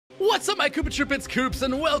What's up, my Koopa Troop? It's Koops,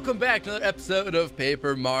 and welcome back to another episode of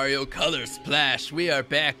Paper Mario Color Splash. We are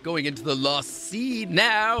back going into the Lost Sea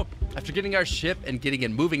now. After getting our ship and getting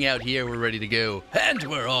it moving out here, we're ready to go. And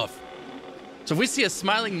we're off. So if we see a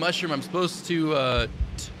smiling mushroom, I'm supposed to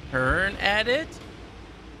turn at it.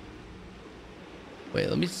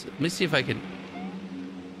 Wait, let me see if I can.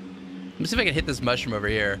 Let me see if I can hit this mushroom over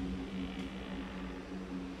here.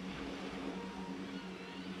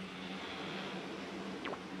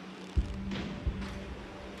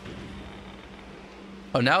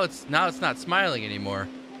 Oh, now it's not smiling anymore.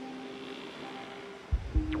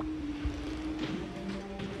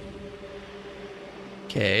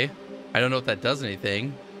 Okay. I don't know if that does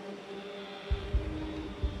anything.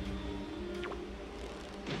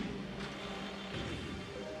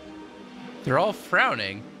 They're all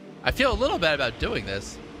frowning. I feel a little bad about doing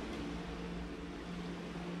this.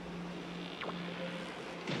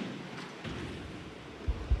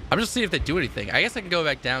 I'm just seeing if they do anything. I guess I can go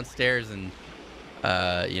back downstairs and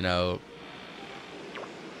you know,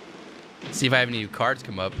 see if I have any new cards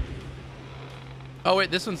come up. Oh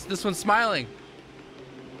wait, this one's smiling.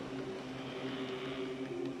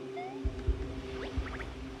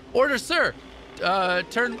 Order, sir.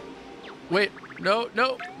 Turn. Wait, no.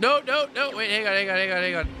 Wait,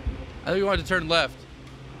 hang on. I think we want to turn left.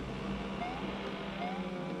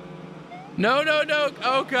 No.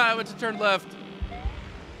 Oh god, I went to turn left.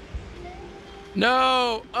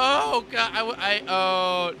 No! Oh god!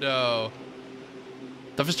 Oh no! Do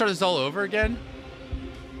I have to start this all over again?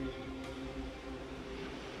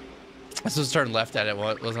 I was supposed to turn left at it,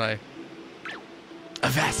 wasn't I?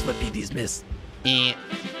 Avast, what be these miss? Do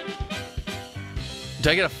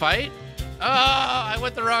I get a fight? Oh, I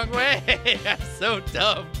went the wrong way! I'm so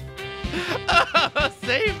dumb. Oh,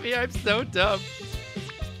 save me! I'm so dumb.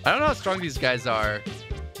 I don't know how strong these guys are.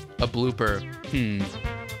 A blooper.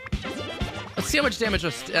 Let's see how much damage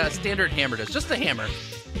a standard hammer does. Just a hammer.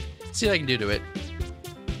 Let's see what I can do to it.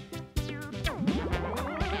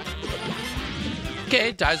 Okay,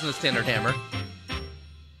 it dies with a standard hammer.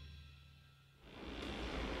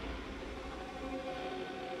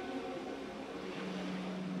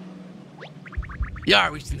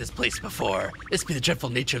 Yar, we've seen this place before. This be the dreadful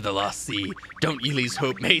nature of the Lost Sea. Don't ye lose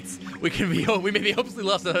hope, mates. We may be hopelessly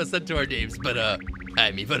lost without a cent to our names, but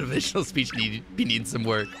motivational speech be needing some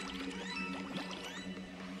work.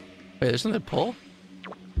 Wait, there's something to pull?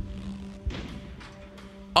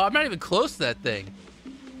 Oh, I'm not even close to that thing.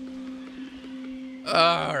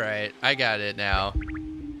 All right, I got it now.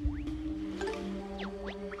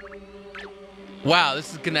 Wow,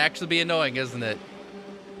 this is gonna actually be annoying, isn't it?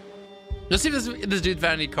 Let's see if this dude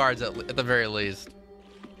found any cards at the very least.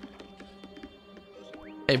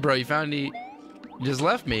 Hey, bro, you found any? You just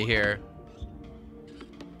left me here.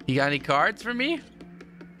 You got any cards for me?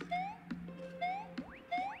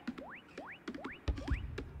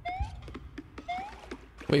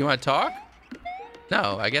 Wait, you want to talk?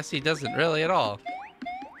 No, I guess he doesn't really at all.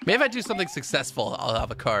 Maybe if I do something successful, I'll have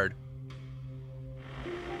a card.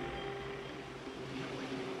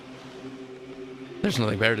 There's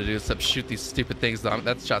nothing better to do except shoot these stupid things.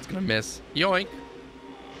 That shot's gonna miss. Yoink.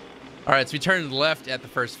 All right, so we turned left at the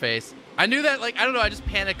first face. I knew that, like, I don't know, I just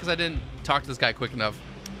panicked because I didn't talk to this guy quick enough.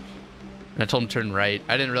 And I told him to turn right.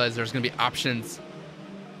 I didn't realize there was gonna be options.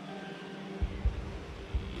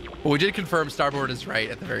 Well, we did confirm starboard is right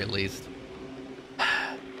at the very least.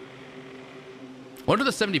 I wonder what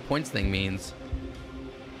the 70 points thing means.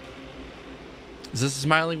 Is this a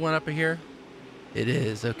smiling one up here? It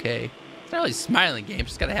is, okay. It's not really a smiling game,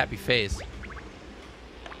 just got a happy face.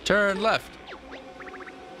 Turn left.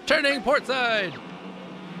 Turning port side.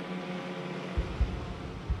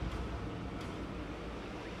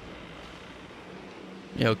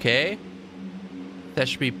 You okay? That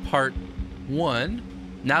should be part 1.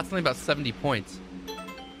 Now it's only about 70 points.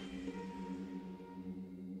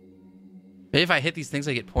 Maybe if I hit these things,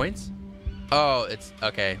 I get points? Oh, it's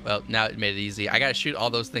okay. Well, now it made it easy. I gotta shoot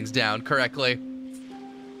all those things down correctly.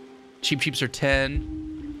 Cheeps are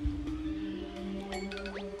 10.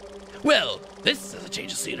 Well, this is a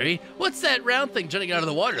change of scenery. What's that round thing jutting out of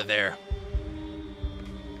the water there?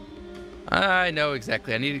 I know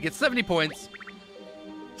exactly. I need to get 70 points.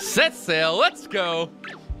 Set sail. Let's go.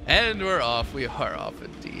 And we're off. We are off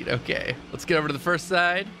indeed. Okay, let's get over to the first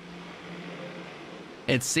side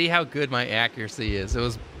and see how good my accuracy is. It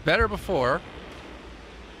was better before.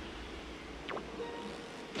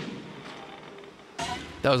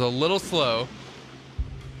 That was a little slow.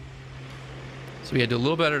 So we had to do a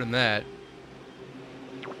little better than that.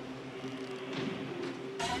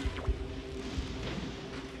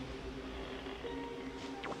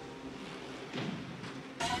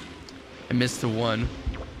 I missed the one.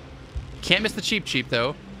 Can't miss the cheap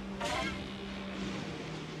though.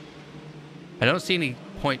 I don't see any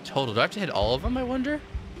point total. Do I have to hit all of them, I wonder?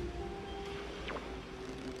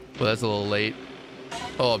 Well, that's a little late.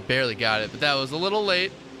 Oh, I barely got it, but that was a little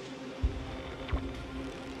late.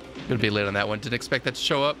 Gonna be late on that one. Didn't expect that to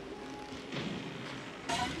show up.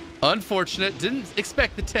 Unfortunate. Didn't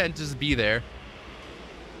expect the 10 to just be there.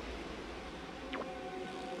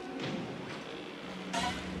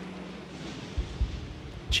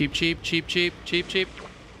 Cheap.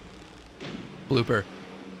 Blooper.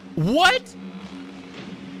 What?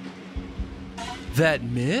 That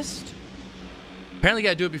missed? Apparently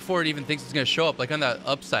gotta do it before it even thinks it's gonna show up. Like on that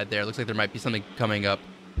upside there, looks like there might be something coming up.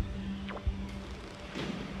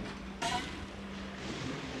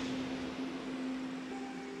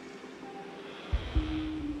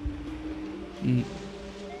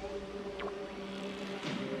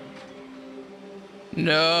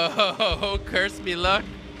 No, curse me luck.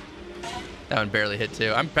 That one barely hit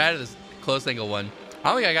too. I'm proud of this close angle one. I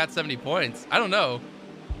don't think I got 70 points. I don't know.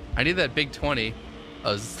 I need that big 20.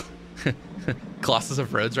 I was Colossus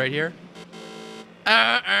of Rhodes right here.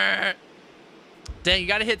 Dang, you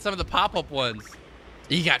gotta hit some of the pop-up ones.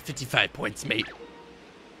 You got 55 points, mate.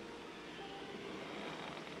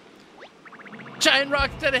 Giant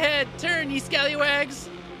rocks dead ahead. Turn, ye scallywags.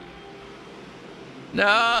 No.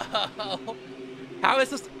 How is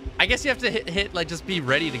this? I guess you have to hit like, just be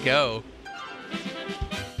ready to go.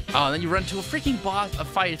 Oh, and then you run to a freaking boss, a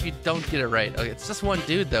fight if you don't get it right. Okay, it's just one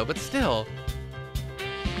dude though, but still.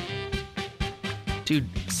 Dude,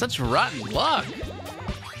 such rotten luck.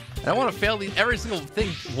 I don't want to fail every single thing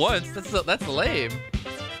once. That's lame.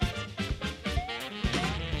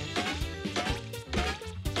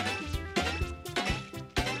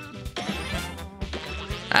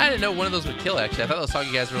 I didn't know one of those would kill, actually. I thought those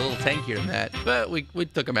Soggy guys were a little tankier than that. But we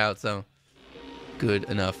took them out, so good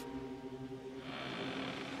enough.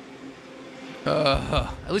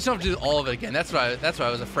 At least you don't have to do all of it again. That's what I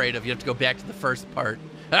was afraid of. You have to go back to the first part.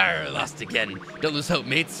 Arr, lost again. Don't lose hope,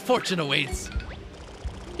 mates. Fortune awaits.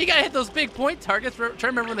 You gotta hit those big point targets. Try to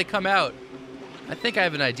remember when they come out. I think I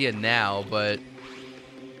have an idea now, but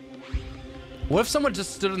what if someone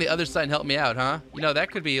just stood on the other side and helped me out, huh? You know, that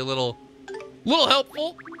could be a little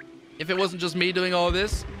helpful if it wasn't just me doing all of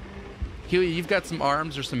this. Huey, you've got some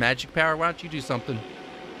arms or some magic power. Why don't you do something?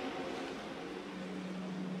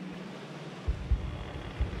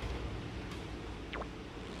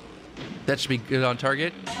 That should be good on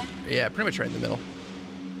target. Yeah, pretty much right in the middle.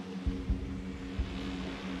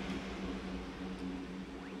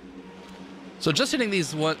 So just hitting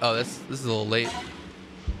these one. Oh, this is a little late.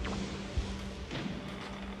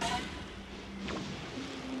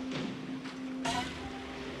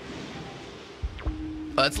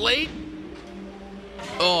 That's late.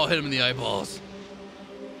 Oh, hit him in the eyeballs.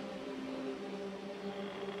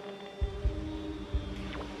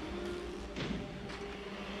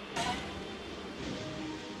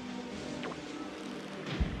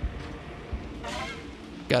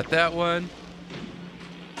 Got that one.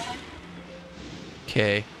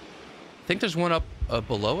 Okay. I think there's one up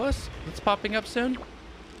below us that's popping up soon.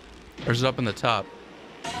 Or is it up in the top?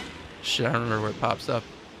 Shit, I don't remember where it pops up.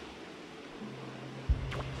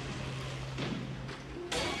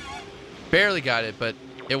 Barely got it, but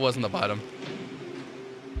it was on the bottom.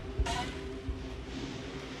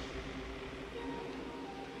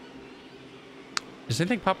 Does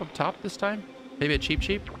anything pop up top this time? Maybe a cheap?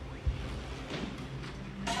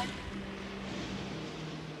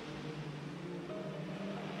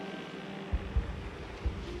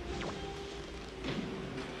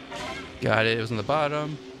 Got it. It was on the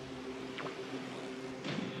bottom.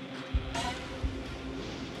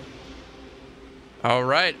 All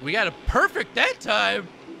right. We got a perfect that time.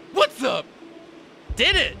 What's up?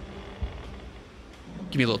 Did it.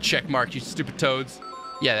 Give me a little check mark, you stupid toads.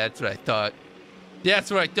 Yeah, that's what I thought.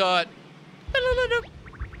 That's what I thought.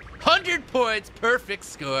 100 points. Perfect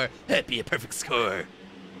score. That'd be a perfect score.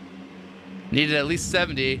 Needed at least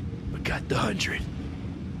 70, but got the 100.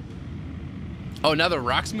 Oh, now the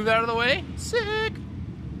rocks move out of the way? Sick.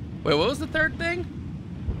 Wait, what was the third thing?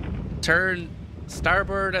 Turn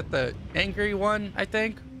starboard at the angry one, I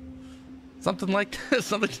think. Something like that.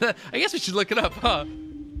 Something to that. I guess we should look it up, huh?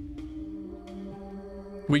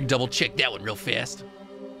 We can double check that one real fast.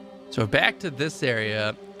 So back to this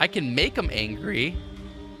area. I can make them angry.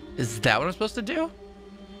 Is that what I'm supposed to do?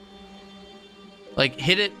 Like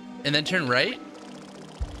hit it and then turn right?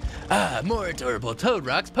 Ah, more adorable toad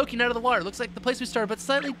rocks poking out of the water. Looks like the place we started, but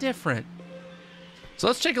slightly different. So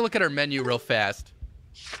let's take a look at our menu real fast.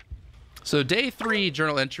 So day 3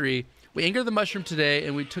 journal entry. We angered the mushroom today,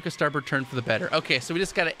 and we took a starboard turn for the better. Okay, so we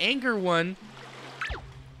just got to anger one,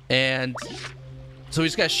 and so we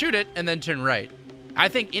just got to shoot it and then turn right. I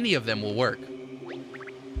think any of them will work.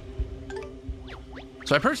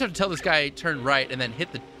 So I pretty much have to tell this guy turn right and then hit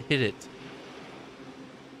it.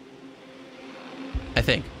 I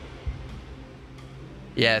think.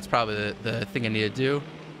 Yeah, it's probably the thing I need to do.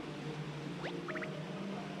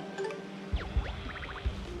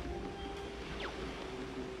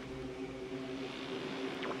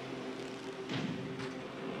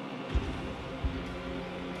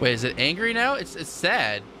 Wait, is it angry now? It's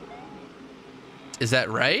sad. Is that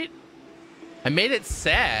right? I made it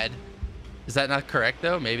sad. Is that not correct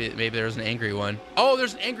though? Maybe there's an angry one. Oh,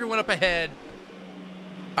 there's an angry one up ahead.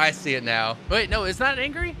 I see it now. Wait, no, it's not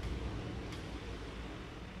angry?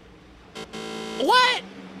 What?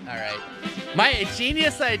 All right. My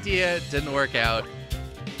genius idea didn't work out.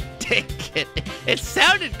 Dang it. It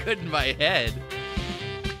sounded good in my head.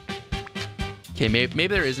 Okay, maybe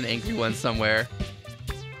there is an angry one somewhere.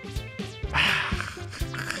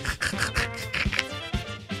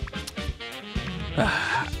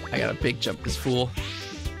 I got a big jump this fool.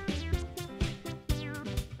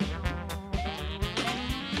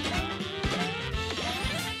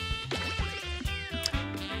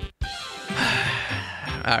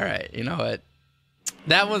 All right, you know what?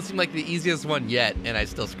 That one seemed like the easiest one yet, and I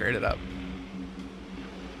still screwed it up.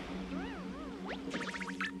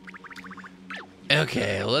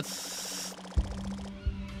 Okay, let's...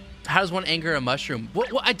 How does one anger a mushroom?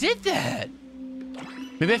 What? I did that!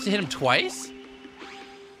 Maybe I have to hit him twice?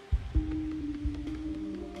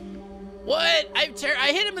 What?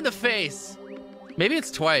 I hit him in the face. Maybe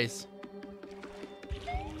it's twice.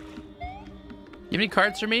 You have any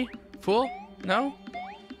cards for me, fool? No?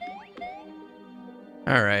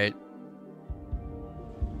 All right.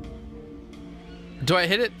 Do I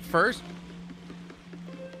hit it first?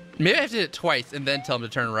 Maybe I have to hit it twice and then tell him to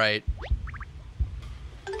turn right.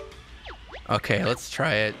 Okay, let's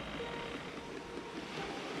try it.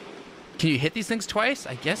 Can you hit these things twice?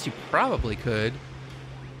 I guess you probably could.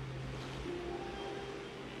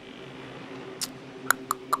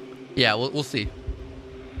 Yeah, we'll see.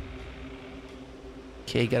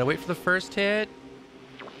 Okay, gotta wait for the first hit.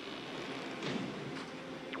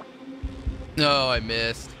 No, I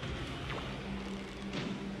missed.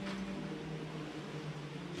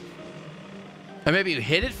 Or maybe you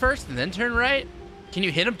hit it first and then turn right? Can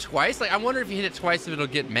you hit him twice? Like, I wonder if you hit it twice if it'll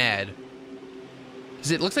get mad.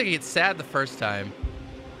 Because it looks like it gets sad the first time.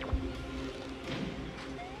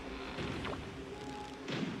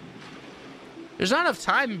 There's not enough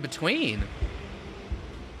time in between.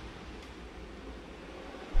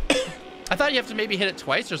 I thought you have to maybe hit it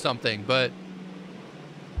twice or something, but...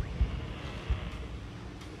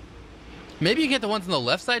 Maybe you get the ones on the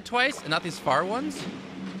left side twice and not these far ones?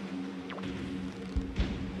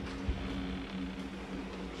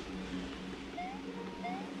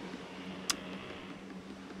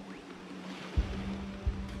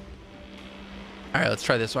 All right, let's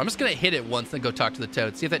try this one. I'm just gonna hit it once, then go talk to the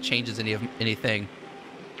toad. See if that changes anything.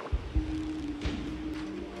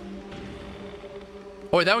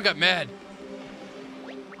 Oh, wait, that one got mad.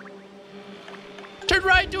 Turn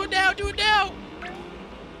right, do it now, do it now. I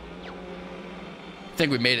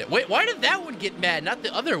think we made it. Wait, why did that one get mad, not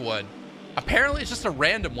the other one? Apparently, it's just a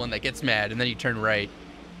random one that gets mad, and then you turn right.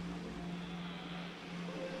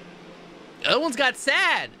 The other one's got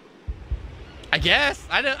sad. I guess.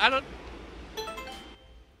 I don't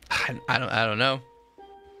know.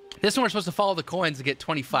 This one we're supposed to follow the coins to get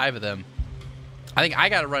 25 of them. I think I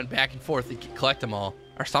gotta run back and forth and collect them all.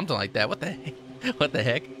 Or something like that. What the heck? What the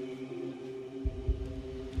heck?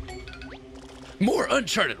 More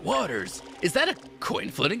uncharted waters. Is that a coin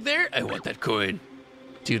floating there? I want that coin.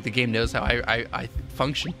 Dude, the game knows how I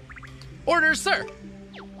function. Orders, sir.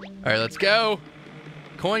 All right, let's go.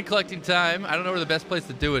 Coin collecting time. I don't know where the best place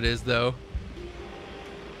to do it is, though.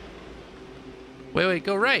 Wait,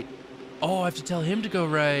 go right. Oh, I have to tell him to go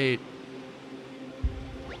right.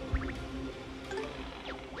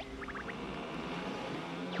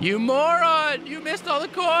 You moron! You missed all the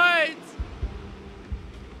coins!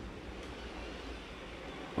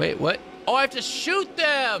 Wait, what? Oh, I have to shoot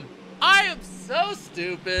them! I am so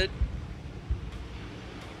stupid!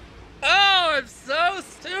 Oh, I'm so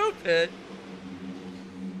stupid!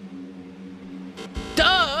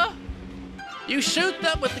 Duh! You shoot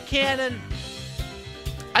them with the cannon!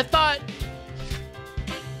 I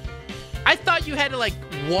thought you had to like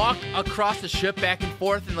walk across the ship back and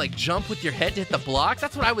forth and like jump with your head to hit the blocks.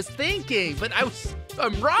 That's what I was thinking, but I'm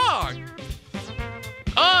wrong.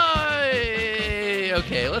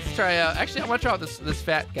 Okay, let's try out. Actually, I want to try out this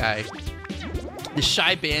fat guy. The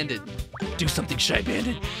Shy Bandit. Do something, Shy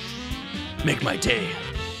Bandit. Make my day.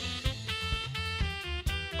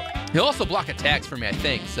 He'll also block attacks for me, I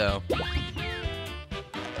think, so.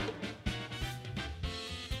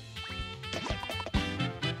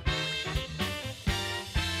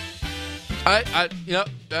 I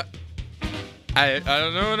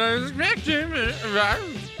don't know what I was expecting.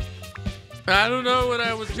 I don't know what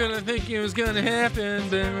I was gonna think it was gonna happen,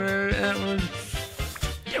 but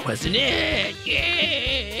it wasn't it.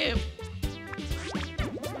 Yeah.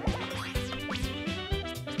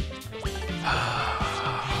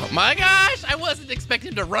 Oh my gosh! I wasn't expecting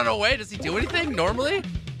him to run away. Does he do anything normally?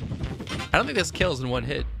 I don't think this kills in one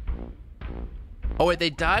hit. Oh wait, they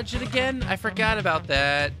dodge it again? I forgot about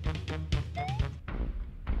that.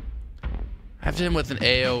 I have to hit him with an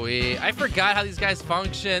AoE. I forgot how these guys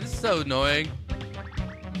function. This is so annoying.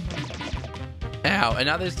 Ow, and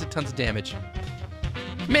now there's tons of damage.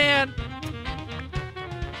 Man.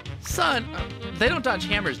 Son, they don't dodge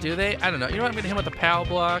hammers, do they? I don't know. You know what? I'm gonna hit him with a POW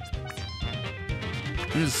block. I'm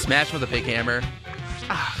gonna smash him with a big hammer.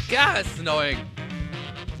 Ah, God, it's annoying.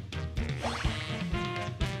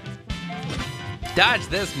 Dodge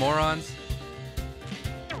this, morons.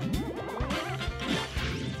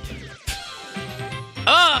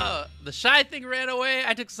 Oh, the Shy thing ran away.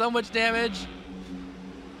 I took so much damage.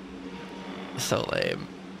 So lame.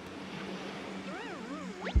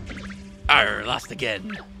 Arr, lost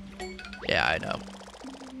again. Yeah, I know.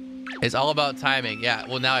 It's all about timing. Yeah,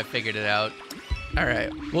 well, now I figured it out. All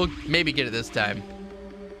right, we'll maybe get it this time.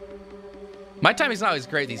 My timing's not always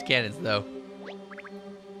great, these cannons, though.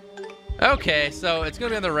 Okay, so it's gonna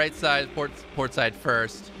be on the right side, port side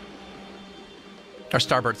first. Or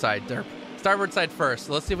starboard side, derp. Starboard side first.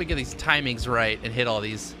 So let's see if we get these timings right and hit all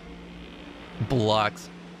these blocks.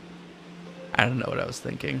 I don't know what I was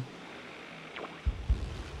thinking.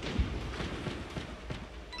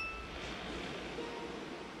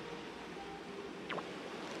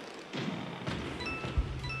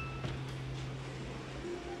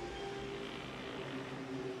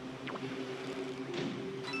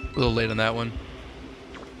 A little late on that one.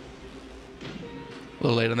 A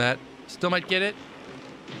little late on that. Still might get it.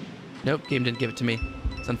 Nope, game didn't give it to me.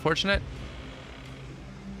 It's unfortunate.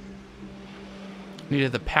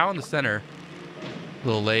 Needed the POW in the center. A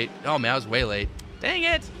little late. Oh man, I was way late. Dang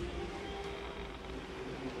it!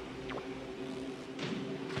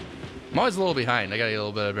 I'm always a little behind. I gotta get a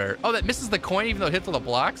little bit better. Oh, that misses the coin even though it hits all the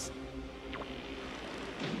blocks?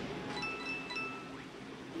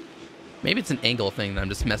 Maybe it's an angle thing that I'm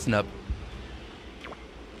just messing up.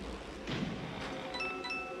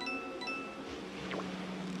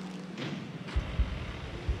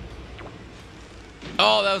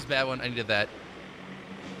 Oh, that was a bad one. I needed that.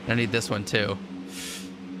 I need this one too.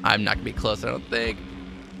 I'm not gonna be close, I don't think.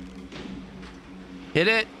 Hit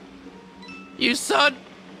it. You son.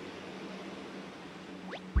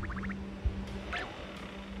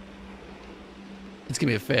 It's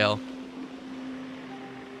gonna be a fail.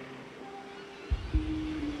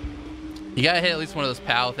 You gotta hit at least one of those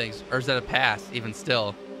POW things. Or is that a pass, even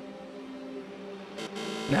still?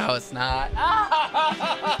 No, it's not.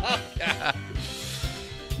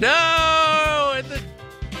 No! And the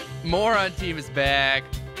moron team is back.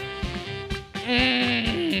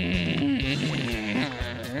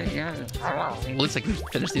 At least I can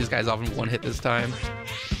finish these guys off in one hit this time.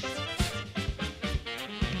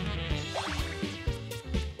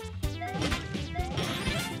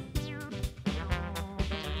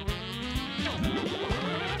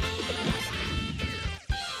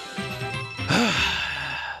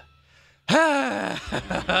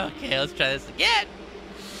 Okay, let's try this again.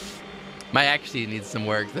 My accuracy needs some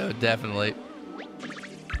work, though, definitely.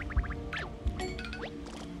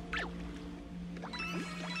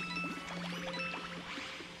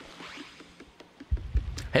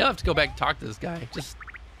 Hey, I'll have to go back and talk to this guy. Just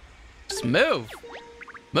move.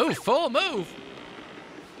 Move, full move.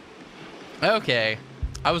 Okay.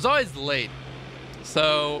 I was always late.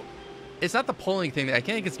 So, it's not the pulling thing. I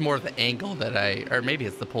think it's more of the angle that or maybe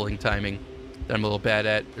it's the pulling timing that I'm a little bad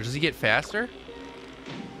at. Or does he get faster?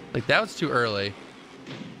 Like, that was too early.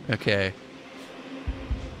 Okay.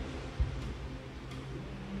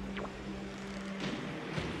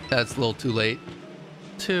 That's a little too late.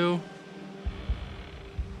 Too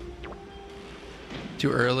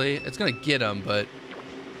early. It's gonna get him, but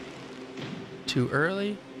too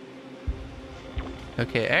early.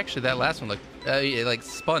 Okay, actually, that last one looked. It like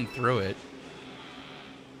spun through it.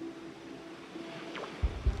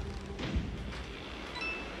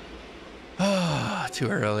 Too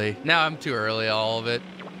early. Now I'm too early. All of it.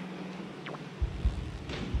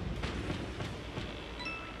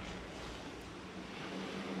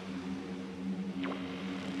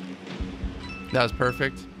 That was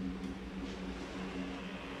perfect.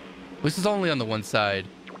 This is only on the one side.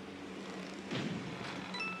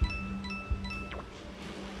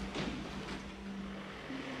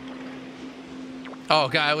 Oh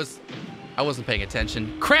god, I wasn't paying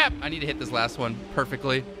attention. Crap! I need to hit this last one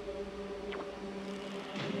perfectly.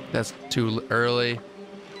 That's too early.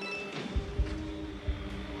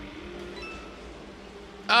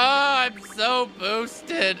 Oh, I'm so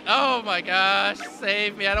boosted. Oh my gosh,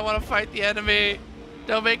 save me. I don't want to fight the enemy.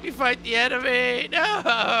 Don't make me fight the enemy. No.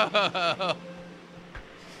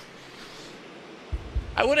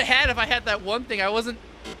 I would have had if I had that one thing. I was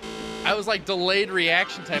like delayed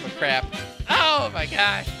reaction type of crap. Oh my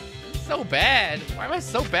gosh. So bad. Why am I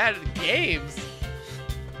so bad at games?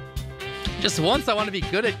 Just once I want to be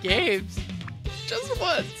good at games. Just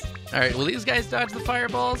once. All right, will these guys dodge the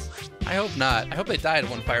fireballs? I hope not. I hope they died at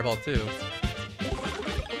one fireball too.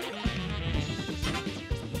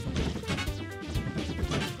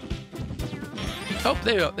 Oh,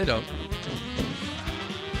 they don't. They don't.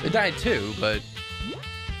 They died too, but.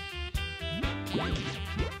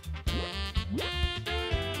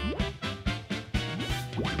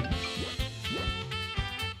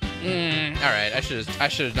 All right, I should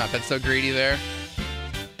have not been so greedy there.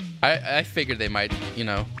 I figured they might, you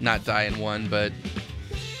know, not die in one, but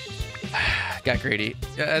got greedy.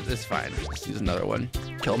 Yeah, it's fine. Just use another one.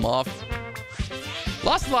 Kill them off.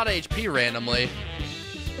 Lost a lot of HP randomly.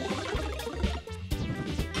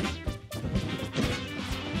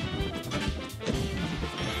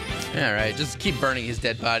 All right, just keep burning his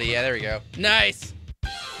dead body. Yeah, there we go. Nice.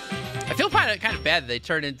 I feel kind of bad that they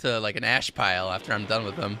turn into like an ash pile after I'm done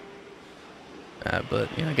with them. But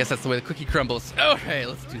you know, I guess that's the way the cookie crumbles. Okay,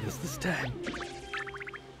 let's do this time.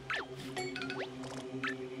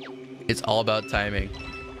 It's all about timing.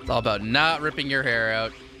 It's all about not ripping your hair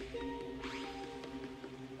out.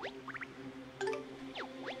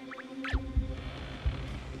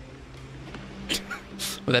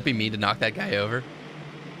 Would that be mean to knock that guy over?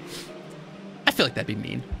 I feel like that'd be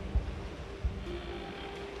mean.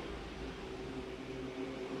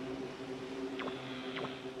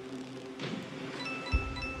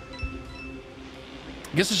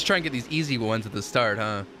 I guess let's try and get these easy ones at the start,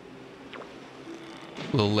 huh?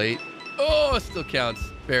 A little late. Oh, it still counts.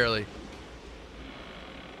 Barely.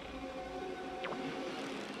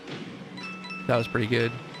 That was pretty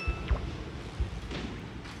good.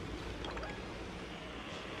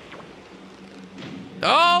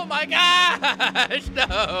 Oh my gosh!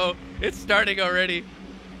 No! It's starting already.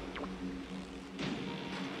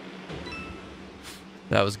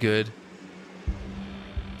 That was good.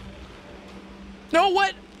 No,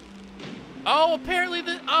 what? Oh, apparently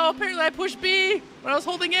I pushed B when I was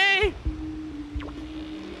holding A.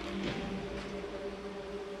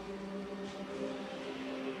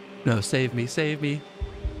 No, save me, save me.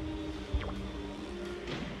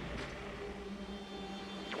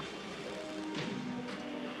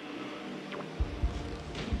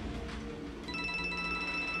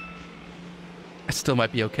 I still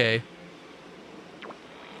might be okay.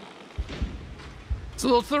 It's a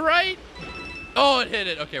little to the right. Oh, it hit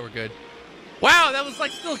it. Okay, we're good. Wow, that was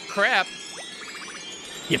like still crap.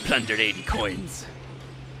 You plundered 80 coins.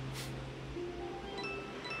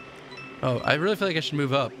 Oh, I really feel like I should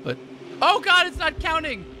move up, but... Oh god, it's not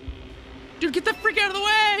counting! Dude, get the freak out of the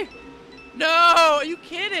way! No, are you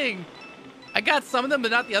kidding? I got some of them,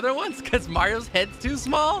 but not the other ones, because Mario's head's too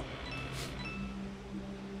small?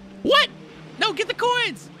 What? No, get the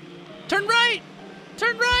coins! Turn right!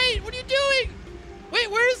 Turn right! What are you doing? Wait,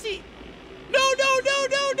 where is he? No, no, no,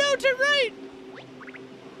 no, no, turn right!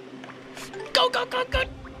 Go, go, go, go!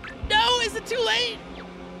 No, is it too late?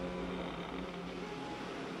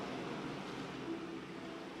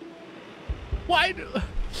 Why do...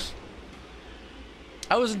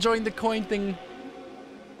 I was enjoying the coin thing.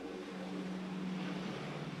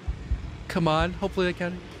 Come on, hopefully they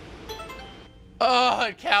counted. Oh,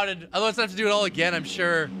 it counted. Otherwise I have to do it all again, I'm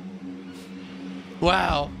sure.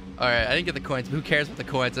 Wow. All right, I didn't get the coins, but who cares about the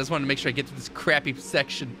coins? I just wanted to make sure I get to this crappy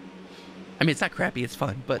section. I mean, it's not crappy, it's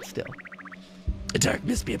fun, but still. The dark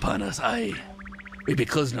mist be upon us, aye. We be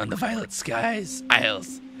closing on the violet skies,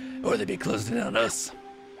 isles, or they be closing on us.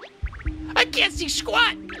 I can't see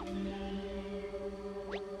squat!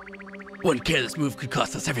 One careless move could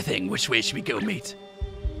cost us everything. Which way should we go, mate?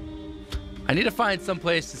 I need to find some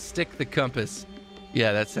place to stick the compass.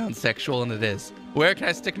 Yeah, that sounds sexual, and it is. Where can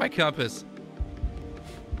I stick my compass?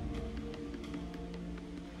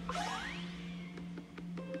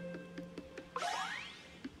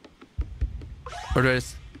 Or do I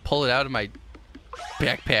just pull it out of my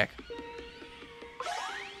backpack?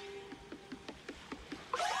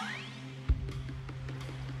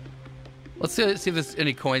 Let's see if there's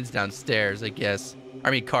any coins downstairs, I guess.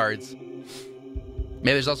 I mean, cards. Maybe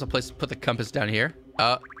there's also a place to put the compass down here.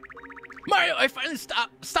 Mario, I finally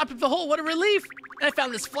stopped at the hole. What a relief. And I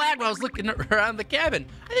found this flag while I was looking around the cabin.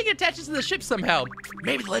 I think it attaches to the ship somehow.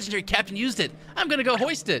 Maybe the legendary captain used it. I'm gonna go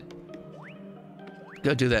hoist it.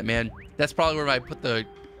 Go do that, man. That's probably where I put the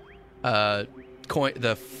coin,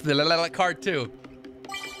 the card too.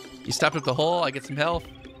 You stopped at the hole, I get some health.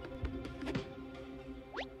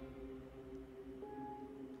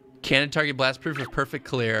 Cannon target blast proof of perfect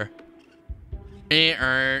clear.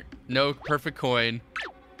 No perfect coin.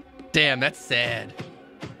 Damn, that's sad.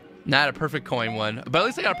 Not a perfect coin one, but at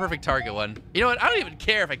least I got a perfect target one. You know what? I don't even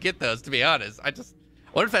care if I get those, to be honest.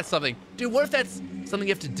 What if that's something? Dude, what if that's something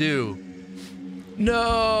you have to do?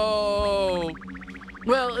 No.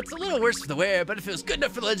 Well, it's a little worse for the wearer, but if it was good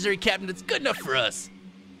enough for the legendary captain, it's good enough for us.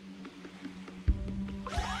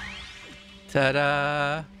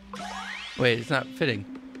 Ta-da. Wait, it's not fitting.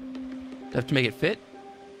 Do I have to make it fit?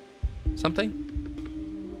 Something?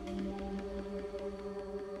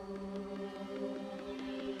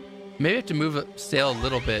 Maybe I have to move the sail a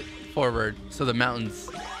little bit forward so the mountains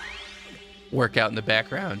work out in the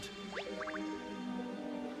background.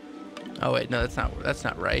 Oh wait, no, that's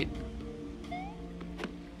not right.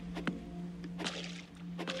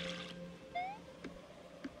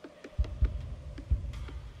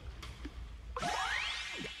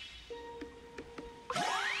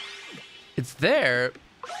 It's there.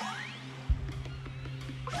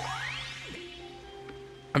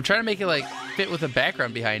 I'm trying to make it like fit with a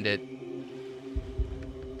background behind it.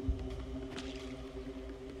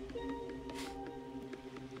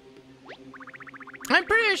 I'm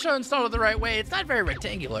pretty sure I installed it the right way. It's not very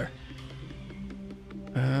rectangular.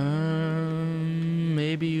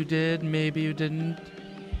 Maybe you did, maybe you didn't.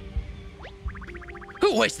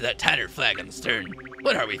 Who hoisted that tattered flag on the stern?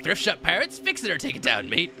 What are we, thrift shop pirates? Fix it or take it down,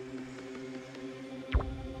 mate.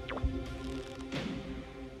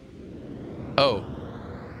 Oh.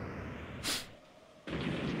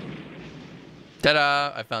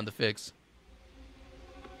 Ta-da! I found the fix.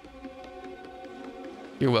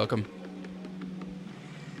 You're welcome.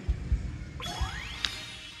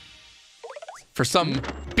 For some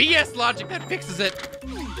BS logic that fixes it.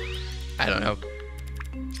 I don't know.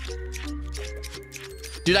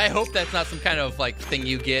 Dude, I hope that's not some kind of like thing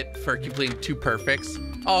you get for completing 2 perfects.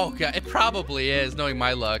 Oh god, it probably is, knowing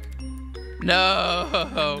my luck.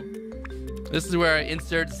 No. This is where I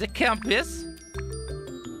insert the compass.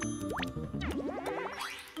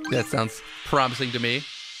 That sounds promising to me.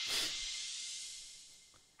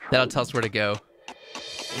 That'll tell us where to go.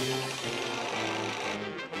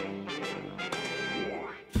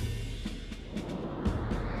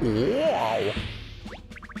 Wow.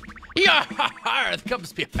 Yeah, the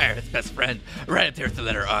compass be a pirate's best friend. Right up there with the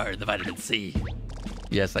letter R, the vitamin C.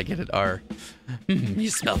 Yes, I get it, R. You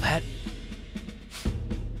smell that?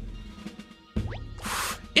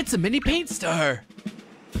 It's a mini paint star.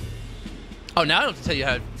 Oh, now I don't have to tell you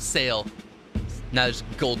how to sail. Now there's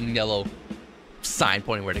a golden yellow sign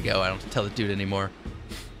pointing where to go. I don't have to tell the dude anymore.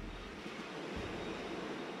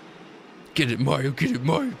 Get it, Mario, get it,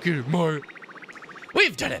 Mario, get it, Mario.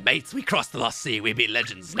 We've done it, mates. We crossed the lost sea. We be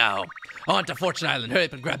legends now. On to Fortune Island. Hurry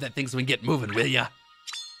up and grab that thing so we can get moving, will ya?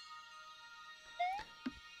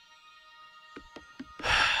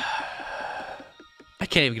 I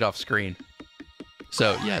can't even get off screen.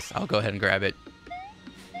 So, yes, I'll go ahead and grab it.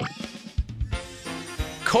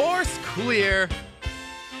 Course clear.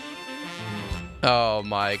 Oh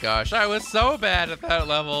my gosh, I was so bad at that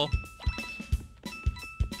level.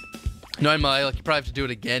 No, I'm like, you probably have to do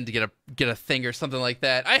it again to get a thing or something like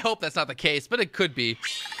that. I hope that's not the case, but it could be.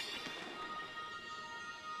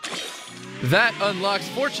 That unlocks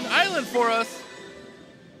Fortune Island for us.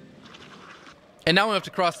 And now we don't have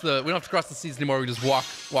to cross the seas anymore. We just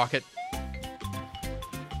walk it.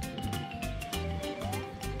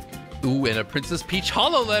 Ooh, and a Princess Peach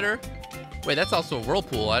Hollow letter. Wait, that's also a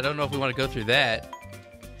whirlpool. I don't know if we want to go through that.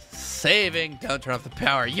 Saving. Don't turn off the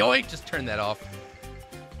power. Yoink, just turn that off.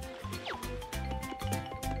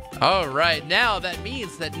 All right, now that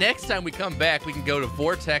means that next time we come back, we can go to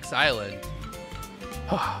Vortex Island.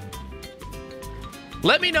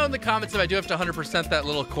 Let me know in the comments if I do have to 100% that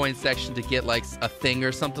little coin section to get like a thing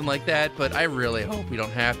or something like that, but I really hope we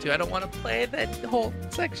don't have to. I don't want to play that whole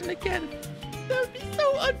section again. That would be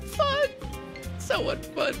so unfun. So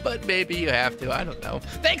unfun, but maybe you have to. I don't know.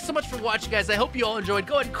 Thanks so much for watching, guys. I hope you all enjoyed.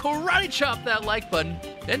 Go ahead and karate chop that like button.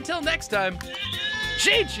 Until next time,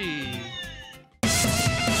 GG.